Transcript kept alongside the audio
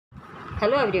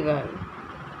Hello everyone,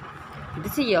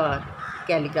 this is your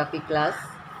calligraphy class.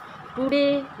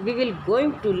 Today we will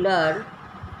going to learn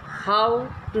how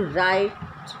to write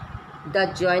the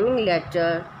joining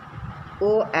letter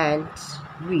O and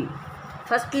V.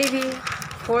 Firstly we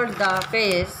fold the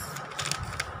page.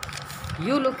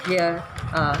 You look here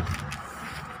a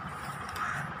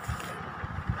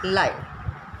line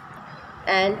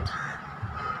and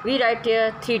we write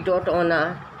here 3 dot on a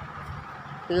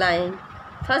line.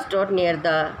 First dot near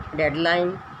the dead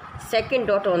line, second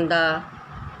dot on the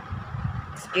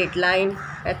straight line,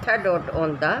 and third dot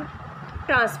on the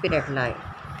transparent line.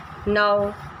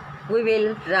 Now we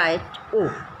will write O.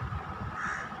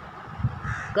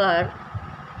 Curve,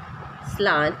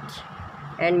 slant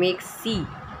and make C.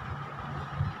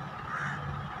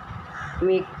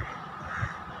 Make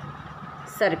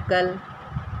circle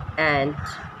and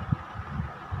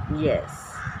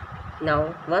yes.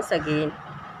 Now once again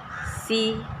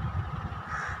C,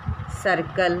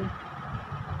 circle,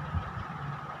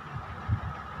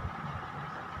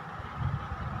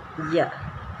 yeah.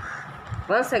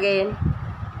 Once again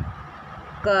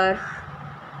curve,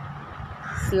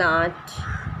 slant,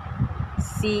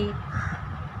 C,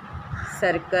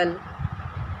 circle,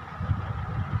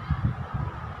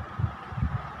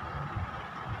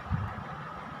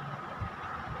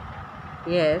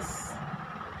 yes.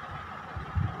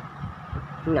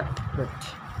 No, good.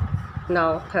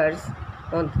 Now third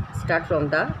on start from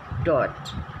the dot,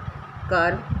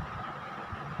 curve,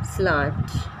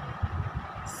 slant,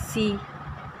 C,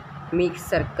 make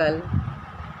circle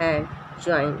and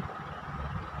join,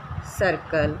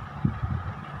 circle,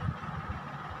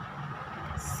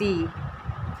 C,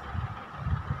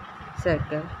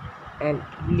 circle and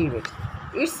leave it.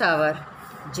 It's our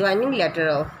joining letter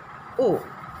of O,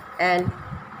 and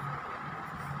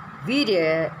we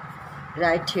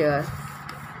write here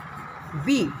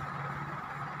V.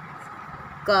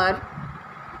 Curve,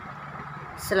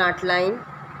 slant line,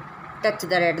 touch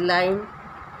the red line,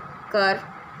 curve,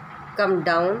 come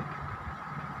down,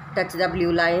 touch the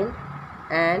blue line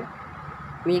and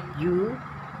make U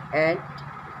and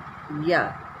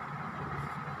yeah.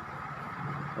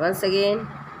 Once again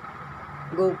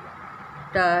go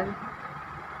turn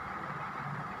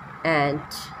and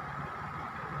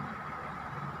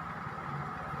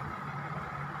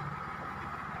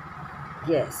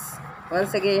yes.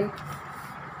 Once again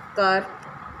curve,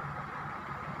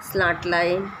 slant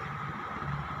line,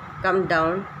 come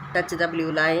down, touch the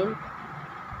blue line,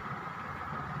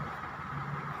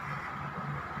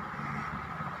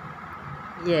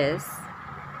 yes.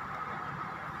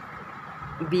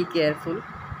 Be careful.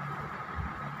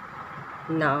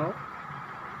 Now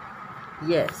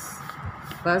yes.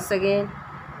 Once again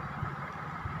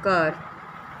curve,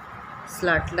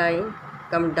 slant line,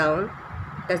 come down,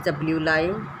 touch the blue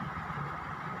line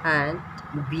and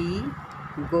B,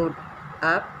 go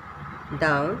up,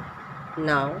 down.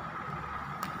 Now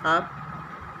up,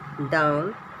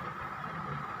 down,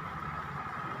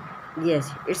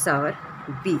 yes, it's our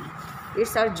B.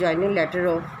 It's our joining letter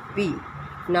of B.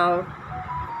 Now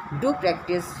do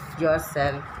practice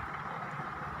yourself.